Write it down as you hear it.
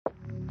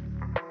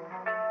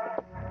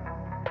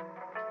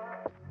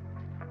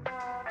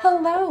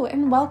Hello,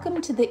 and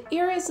welcome to the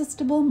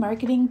Irresistible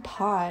Marketing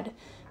Pod,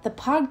 the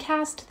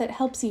podcast that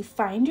helps you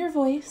find your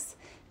voice,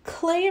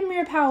 claim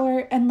your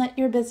power, and let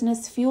your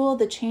business fuel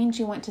the change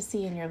you want to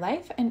see in your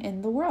life and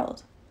in the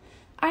world.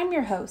 I'm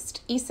your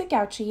host, Isa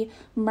Gauchi,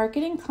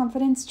 marketing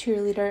confidence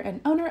cheerleader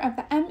and owner of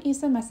the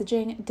Isa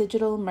Messaging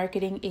digital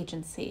marketing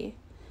agency.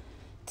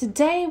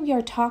 Today, we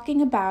are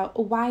talking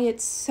about why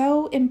it's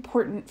so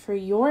important for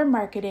your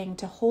marketing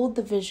to hold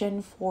the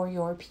vision for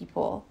your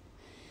people.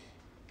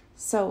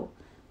 So,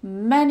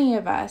 many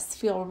of us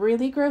feel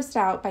really grossed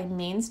out by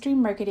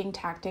mainstream marketing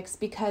tactics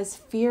because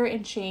fear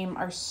and shame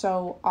are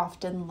so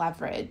often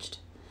leveraged.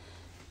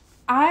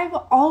 I've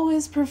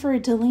always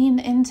preferred to lean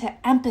into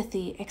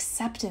empathy,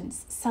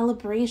 acceptance,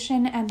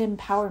 celebration, and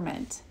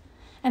empowerment.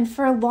 And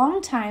for a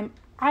long time,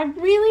 I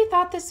really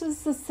thought this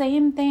was the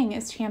same thing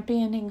as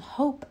championing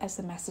hope as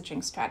a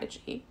messaging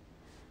strategy.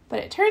 But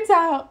it turns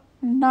out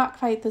not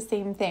quite the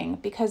same thing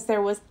because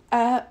there was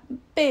a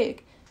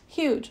big,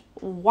 huge,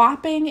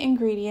 whopping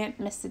ingredient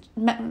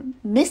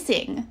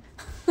missing.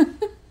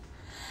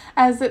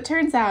 As it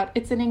turns out,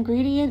 it's an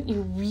ingredient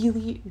you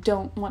really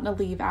don't want to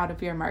leave out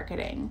of your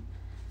marketing.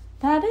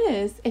 That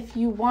is, if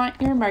you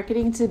want your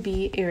marketing to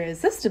be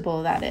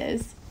irresistible, that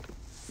is.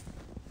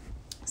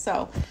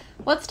 So,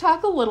 let's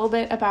talk a little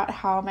bit about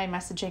how my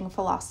messaging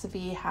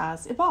philosophy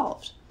has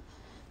evolved.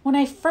 When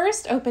I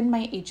first opened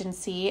my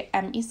agency,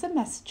 Isa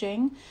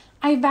Messaging,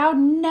 I vowed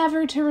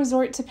never to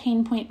resort to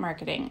pain point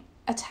marketing,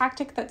 a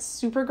tactic that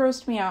super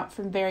grossed me out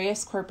from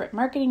various corporate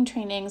marketing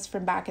trainings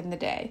from back in the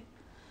day.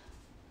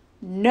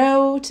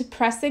 No to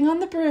pressing on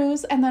the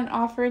bruise and then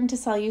offering to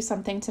sell you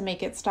something to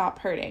make it stop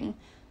hurting,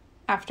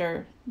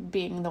 after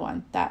being the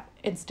one that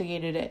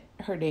instigated it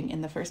hurting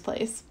in the first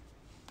place.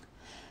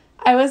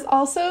 I was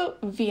also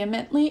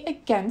vehemently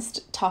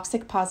against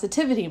toxic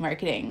positivity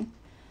marketing.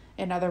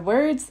 In other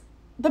words,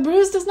 the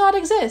bruise does not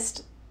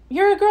exist.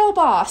 You're a girl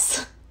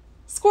boss.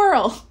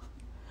 Squirrel.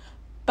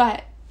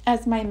 But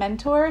as my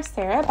mentor,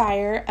 Sarah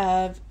Beyer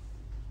of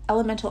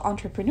Elemental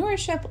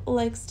Entrepreneurship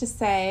likes to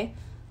say,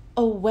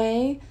 a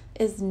way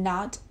is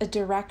not a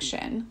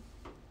direction.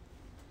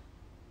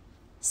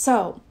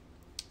 So,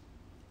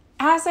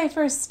 as I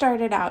first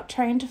started out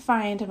trying to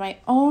find my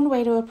own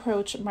way to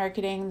approach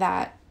marketing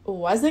that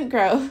wasn't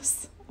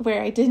gross,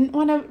 where I didn't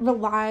want to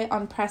rely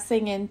on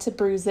pressing into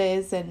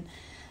bruises and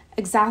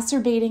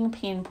exacerbating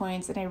pain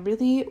points, and I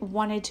really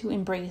wanted to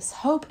embrace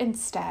hope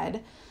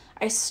instead,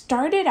 I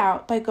started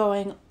out by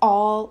going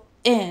all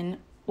in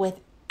with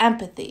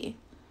empathy.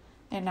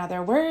 In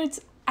other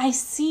words, I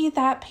see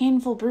that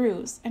painful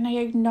bruise and I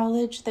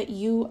acknowledge that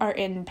you are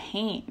in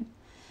pain.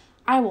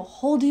 I will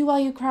hold you while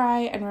you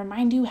cry and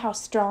remind you how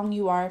strong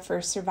you are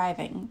for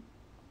surviving.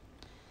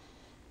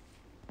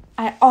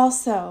 I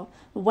also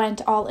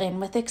went all in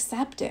with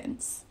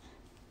acceptance.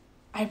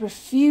 I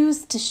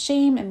refuse to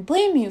shame and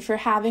blame you for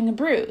having a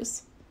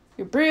bruise.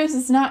 Your bruise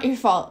is not your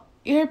fault.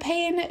 Your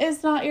pain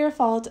is not your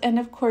fault. And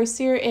of course,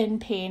 you're in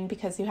pain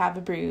because you have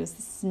a bruise.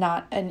 This is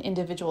not an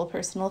individual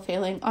personal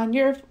failing on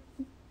your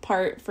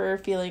part for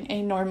feeling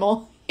a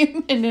normal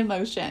human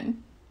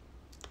emotion.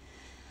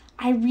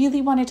 I really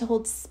wanted to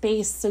hold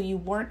space so you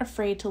weren't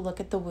afraid to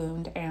look at the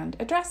wound and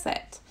address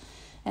it.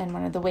 And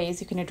one of the ways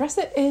you can address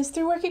it is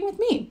through working with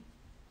me.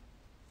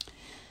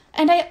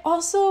 And I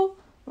also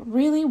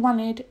really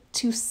wanted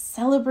to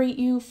celebrate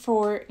you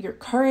for your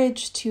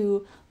courage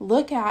to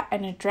look at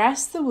and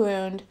address the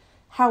wound,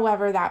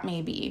 however that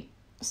may be.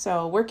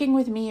 So working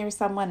with me or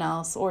someone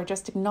else, or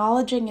just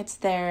acknowledging it's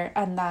there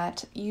and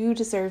that you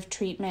deserve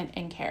treatment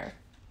and care.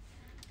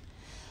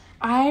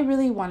 I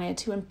really wanted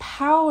to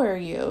empower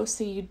you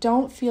so you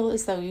don't feel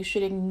as though you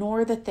should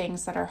ignore the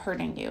things that are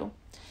hurting you.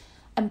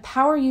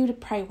 Empower you to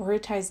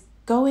prioritize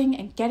going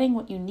and getting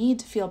what you need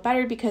to feel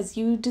better because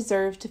you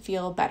deserve to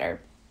feel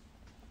better.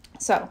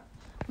 So,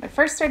 when I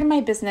first started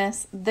my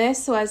business,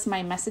 this was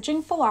my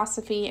messaging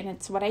philosophy, and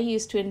it's what I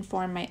used to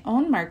inform my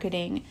own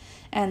marketing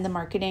and the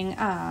marketing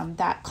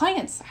that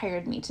clients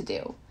hired me to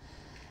do.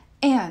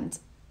 And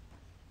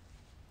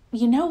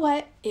you know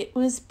what? It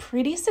was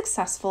pretty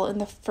successful in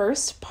the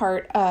first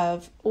part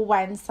of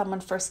when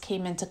someone first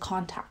came into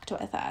contact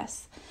with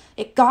us.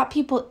 It got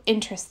people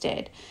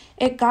interested.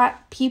 It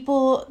got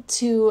people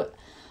to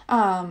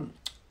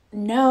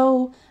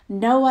know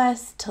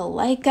us, to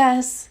like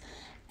us,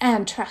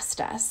 and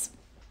trust us,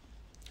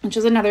 which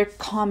is another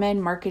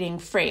common marketing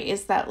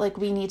phrase that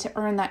we need to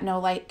earn that know,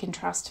 like, and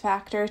trust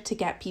factor to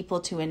get people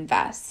to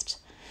invest.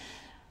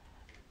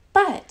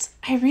 But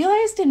I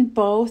realized in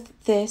both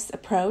this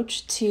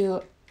approach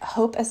to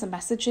hope as a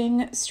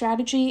messaging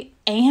strategy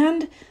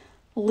and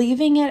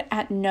leaving it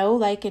at know,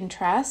 like, and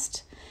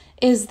trust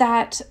is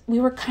that we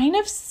were kind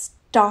of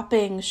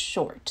stopping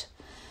short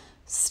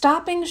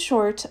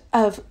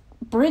of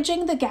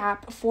bridging the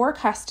gap for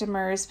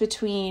customers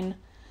between,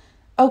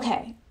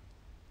 okay,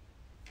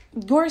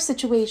 your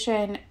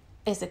situation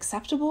is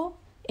acceptable,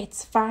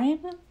 it's fine,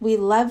 we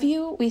love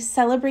you, we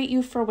celebrate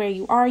you for where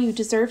you are, you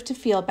deserve to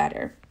feel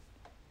better.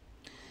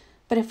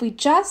 But if we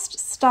just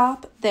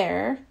stop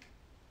there,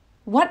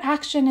 what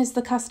action is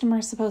the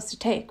customer supposed to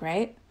take,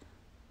 right?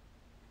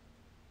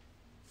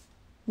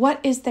 what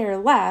is there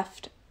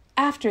left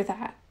after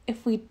that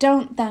if we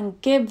don't then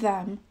give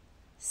them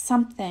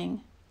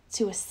something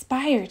to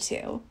aspire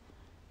to,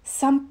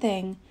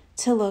 something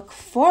to look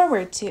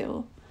forward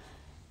to,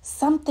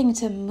 something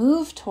to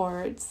move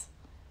towards?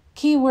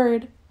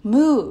 Keyword,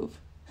 move.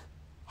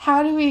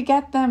 How do we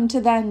get them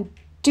to then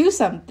do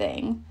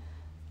something?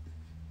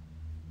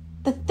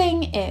 The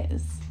thing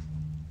is,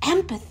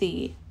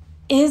 empathy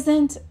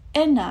isn't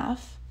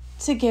enough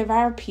to give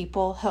our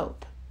people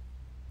hope.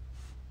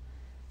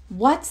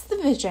 What's the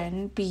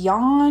vision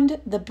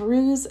beyond the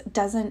bruise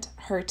doesn't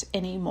hurt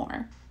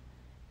anymore?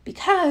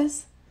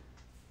 Because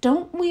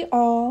don't we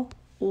all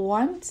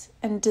want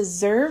and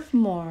deserve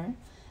more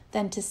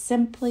than to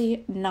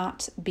simply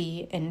not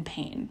be in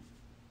pain?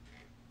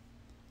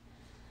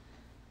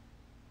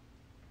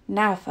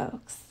 Now,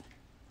 folks,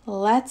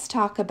 let's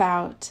talk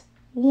about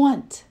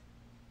wanting,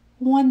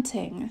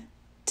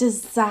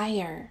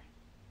 desire.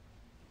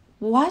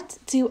 What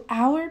do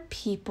our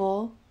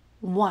people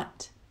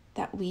want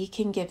that we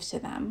can give to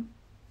them?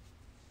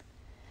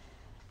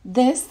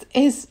 This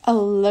is a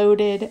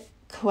loaded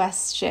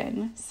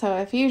question. So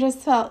if you just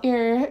felt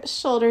your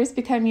shoulders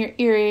become your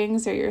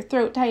earrings or your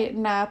throat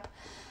tighten up,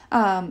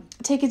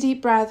 take a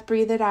deep breath,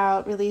 breathe it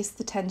out, release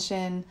the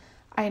tension.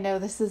 I know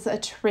this is a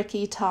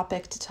tricky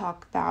topic to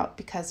talk about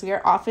because we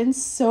are often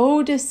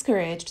so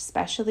discouraged,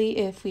 especially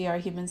if we are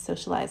human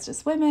socialized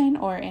as women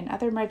or in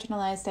other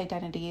marginalized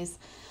identities.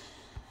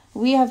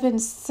 We have been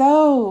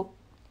so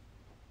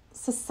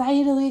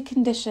societally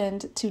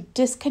conditioned to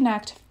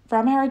disconnect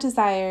from our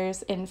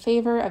desires in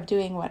favor of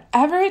doing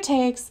whatever it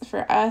takes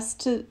for us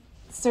to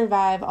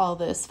survive all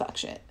this fuck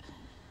shit.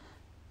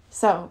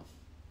 So,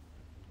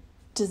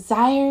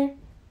 desire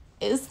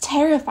is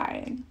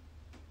terrifying.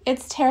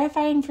 It's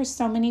terrifying for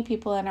so many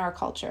people in our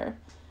culture.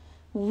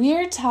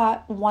 We're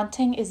taught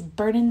wanting is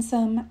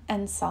burdensome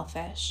and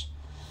selfish.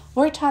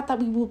 We're taught that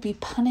we will be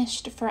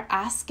punished for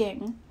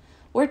asking.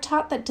 We're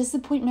taught that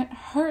disappointment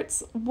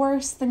hurts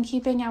worse than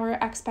keeping our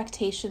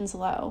expectations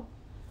low.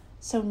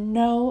 So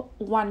no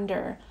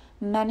wonder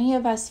many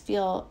of us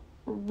feel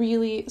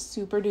really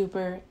super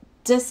duper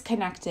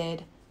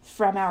disconnected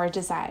from our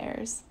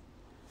desires.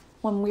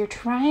 When we're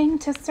trying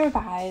to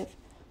survive,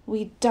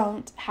 we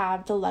don't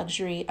have the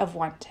luxury of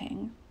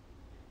wanting.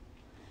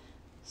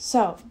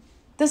 So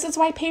this is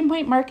why pain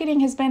point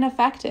marketing has been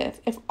effective.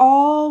 If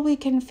all we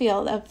can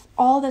feel, if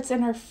all that's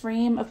in our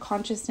frame of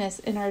consciousness,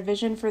 in our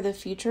vision for the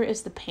future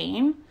is the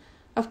pain,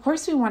 of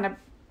course we want to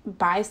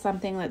buy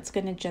something that's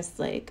going to just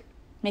like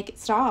make it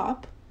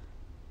stop.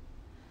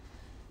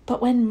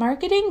 But when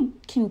marketing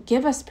can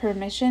give us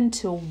permission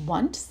to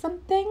want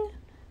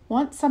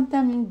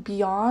something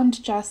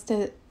beyond just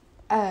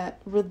a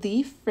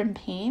relief from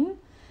pain,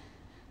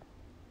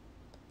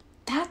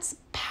 that's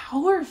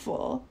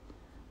powerful.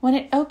 When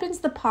it opens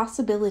the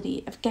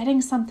possibility of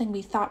getting something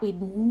we thought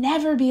we'd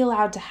never be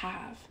allowed to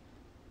have,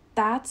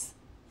 that's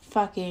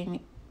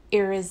fucking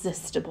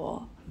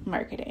irresistible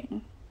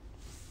marketing.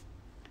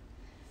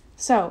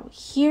 So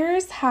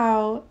here's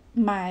how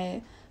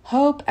my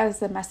hope as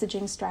the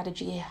messaging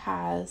strategy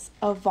has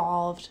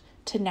evolved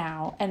to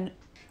now, and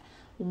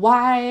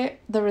why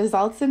the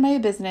results in my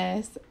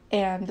business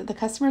and the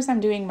customers I'm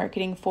doing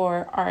marketing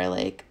for are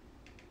like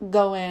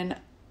going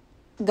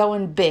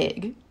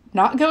big.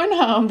 Not going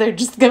home, they're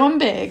just going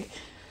big.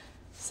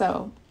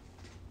 So,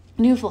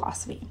 new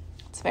philosophy.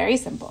 It's very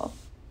simple.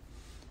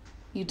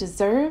 You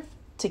deserve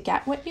to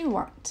get what you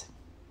want.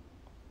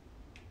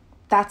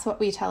 That's what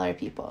we tell our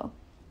people.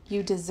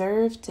 You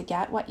deserve to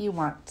get what you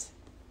want.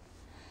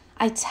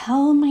 I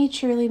tell my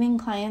cheerleading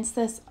clients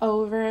this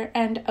over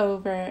and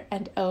over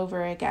and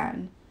over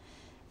again.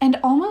 And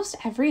almost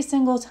every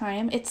single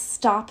time, it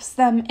stops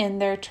them in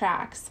their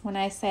tracks when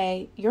I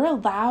say, you're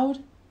allowed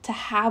to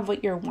have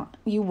what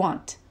you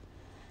want.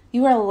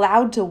 You are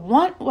allowed to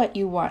want what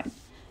you want.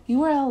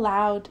 You are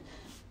allowed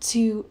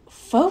to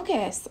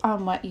focus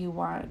on what you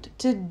want,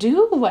 to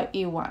do what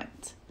you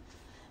want.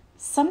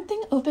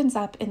 Something opens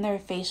up in their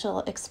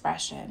facial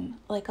expression,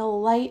 like a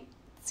light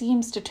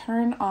seems to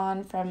turn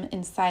on from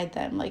inside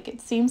them. Like it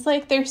seems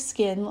like their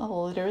skin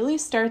literally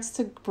starts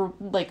to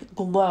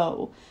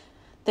glow.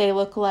 They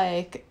look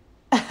like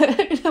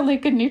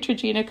like a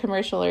Neutrogena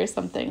commercial or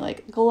something,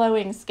 like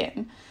glowing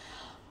skin.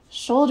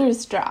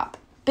 Shoulders drop.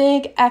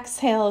 Big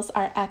exhales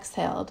are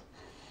exhaled.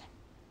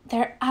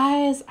 Their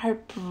eyes are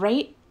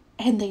bright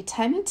and they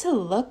tend to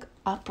look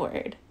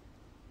upward.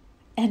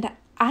 And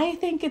I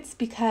think it's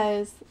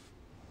because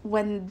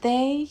when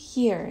they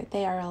hear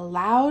they are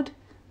allowed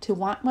to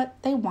want what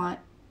they want,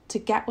 to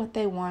get what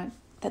they want,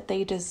 that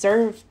they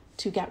deserve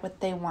to get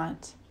what they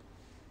want,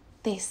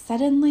 they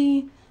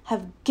suddenly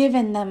have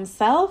given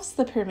themselves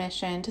the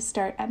permission to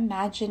start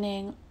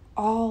imagining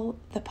all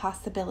the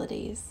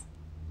possibilities.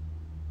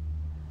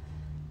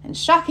 And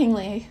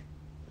shockingly,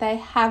 they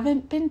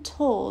haven't been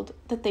told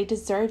that they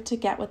deserve to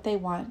get what they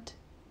want,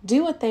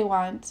 do what they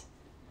want,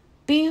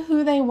 be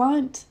who they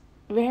want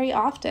very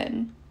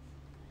often.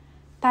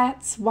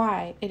 That's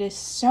why it is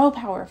so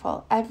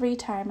powerful every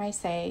time I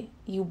say,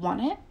 you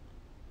want it,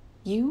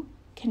 you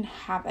can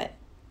have it.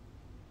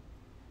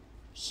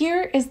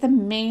 Here is the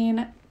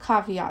main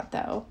caveat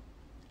though.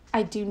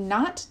 I do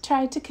not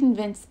try to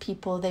convince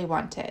people they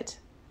want it.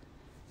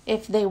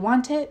 If they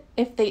want it,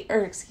 if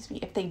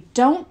they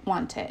don't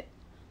want it,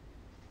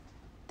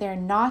 they're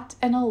not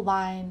an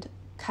aligned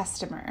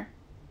customer.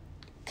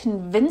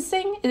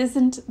 Convincing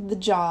isn't the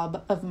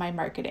job of my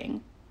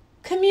marketing.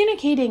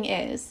 Communicating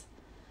is.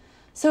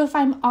 So if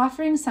I'm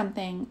offering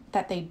something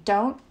that they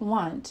don't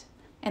want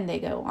and they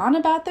go on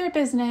about their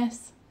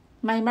business,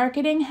 my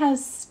marketing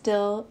has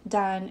still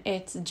done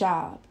its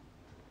job.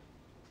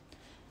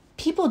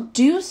 People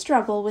do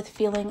struggle with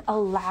feeling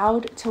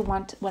allowed to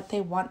want what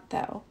they want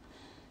though.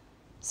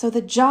 So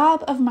the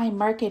job of my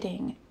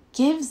marketing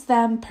gives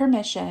them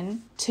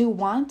permission to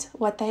want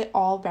what they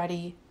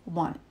already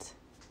want.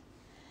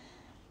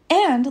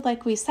 And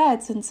like we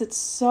said, since it's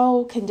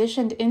so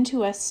conditioned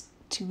into us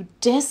to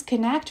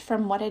disconnect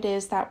from what it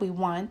is that we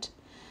want,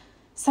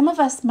 some of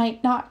us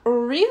might not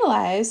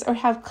realize or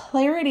have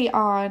clarity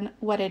on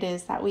what it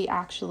is that we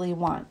actually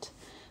want.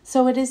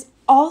 So it is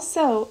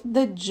also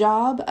the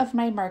job of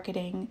my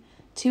marketing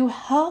to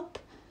help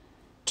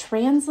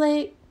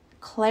translate,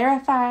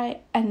 clarify,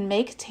 and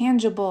make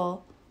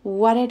tangible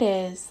what it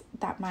is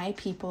that my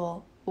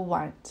people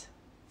want.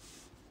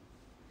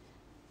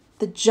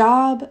 The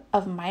job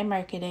of my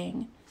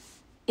marketing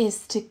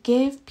is to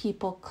give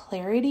people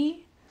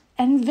clarity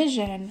and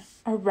vision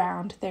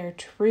around their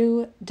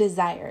true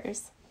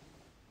desires.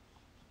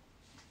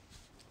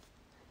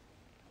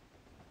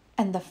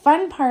 And the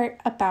fun part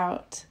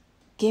about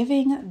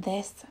giving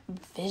this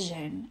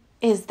vision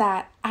is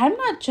that I'm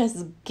not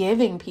just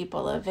giving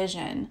people a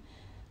vision,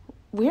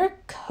 we're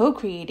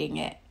co-creating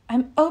it.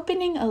 I'm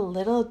opening a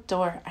little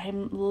door,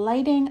 I'm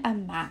lighting a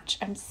match,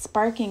 I'm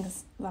sparking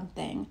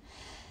something.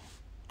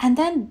 And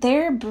then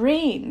their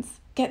brains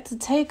get to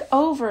take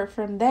over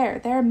from there.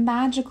 Their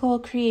magical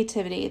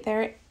creativity,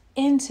 their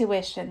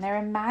intuition, their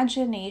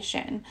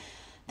imagination,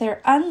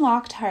 their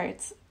unlocked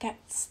hearts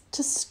gets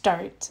to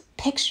start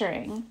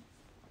picturing,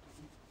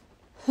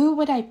 who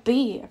would I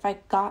be if I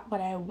got what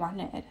I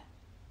wanted?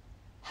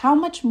 How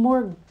much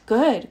more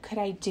good could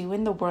I do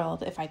in the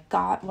world if I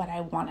got what I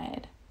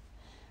wanted?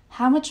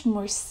 How much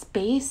more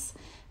space,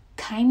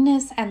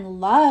 kindness, and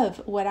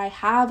love would I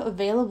have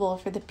available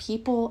for the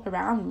people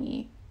around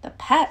me? The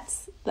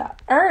pets, the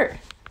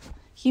earth,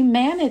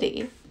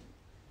 humanity.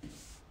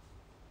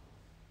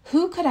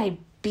 Who could I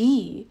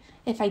be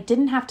if I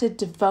didn't have to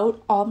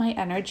devote all my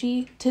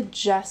energy to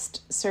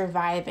just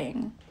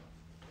surviving?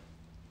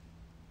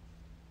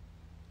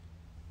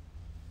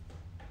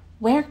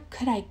 Where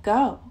could I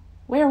go?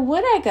 Where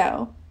would I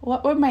go?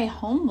 What would my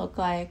home look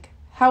like?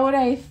 How would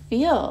I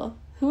feel?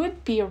 Who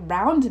would be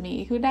around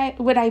me? Who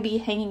would I be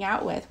hanging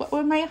out with? What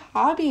would my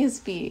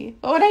hobbies be?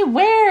 What would I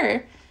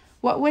wear?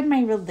 What would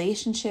my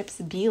relationships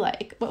be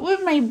like? What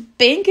would my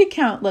bank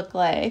account look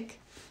like?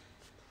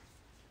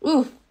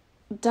 Ooh,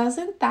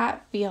 doesn't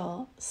that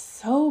feel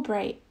so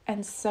bright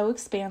and so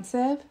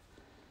expansive?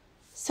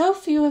 So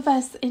few of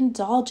us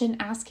indulge in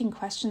asking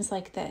questions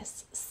like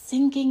this,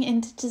 sinking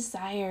into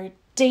desire,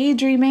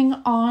 daydreaming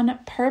on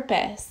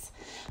purpose.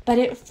 But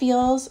it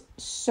feels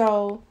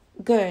so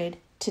good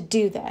to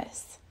do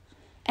this.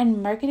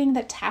 And marketing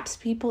that taps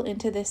people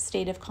into this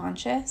state of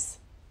consciousness,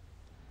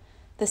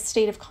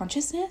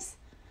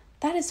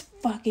 that is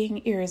fucking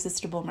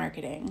irresistible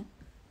marketing.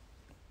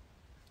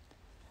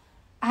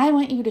 I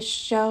want you to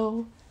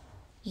show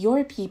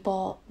your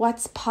people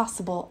what's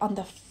possible on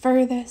the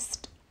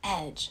furthest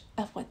edge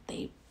of what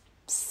they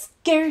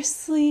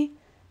scarcely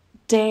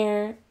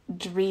dare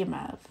dream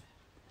of.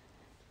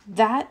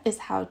 That is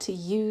how to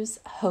use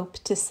hope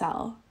to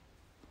sell.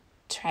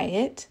 Try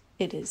it.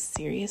 It is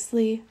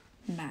seriously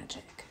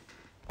magic.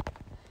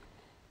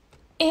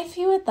 If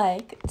you would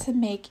like to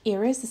make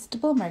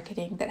irresistible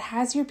marketing that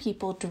has your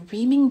people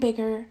dreaming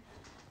bigger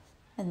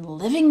and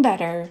living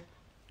better,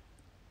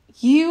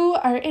 you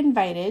are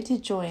invited to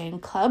join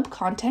Club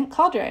Content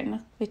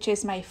Cauldron, which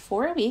is my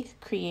 4-week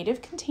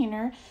creative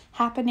container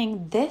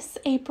happening this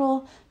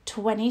April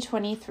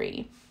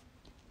 2023.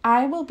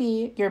 I will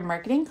be your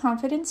marketing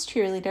confidence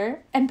cheerleader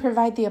and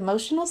provide the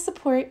emotional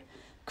support,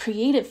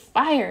 creative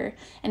fire,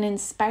 and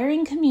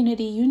inspiring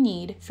community you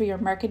need for your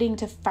marketing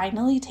to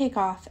finally take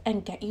off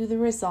and get you the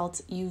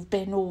results you've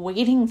been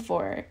waiting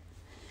for.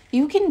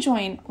 You can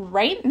join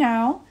right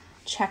now.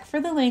 Check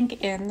for the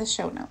link in the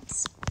show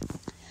notes.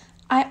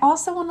 I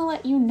also want to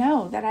let you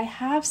know that I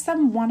have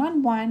some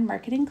one-on-one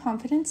marketing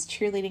confidence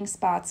cheerleading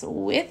spots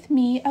with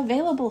me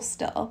available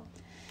still.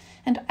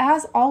 And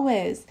as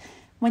always,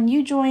 when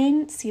you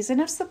join Season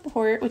of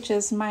Support, which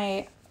is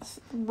my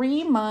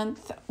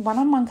 3-month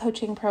one-on-one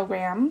coaching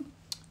program,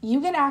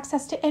 you get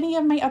access to any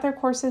of my other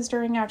courses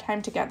during our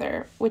time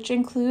together, which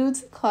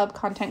includes Club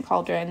Content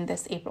Cauldron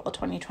this April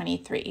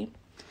 2023.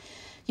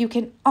 You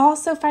can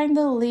also find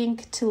the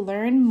link to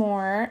learn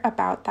more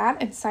about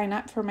that and sign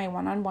up for my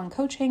one-on-one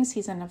coaching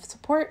Season of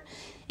Support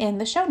in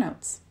the show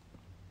notes.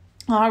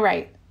 All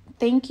right.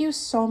 Thank you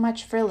so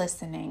much for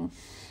listening.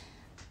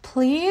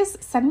 please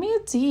send me a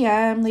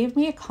DM, leave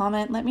me a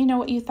comment, let me know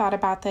what you thought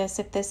about this,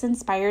 if this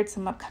inspired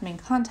some upcoming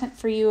content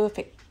for you, if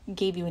it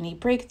gave you any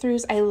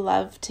breakthroughs. I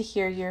love to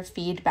hear your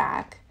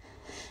feedback.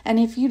 And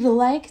if you'd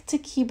like to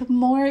keep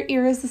more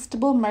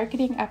Irresistible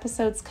Marketing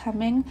episodes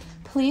coming,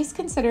 please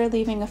consider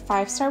leaving a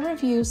 5-star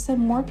review so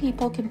more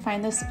people can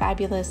find this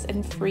fabulous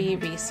and free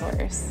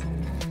resource.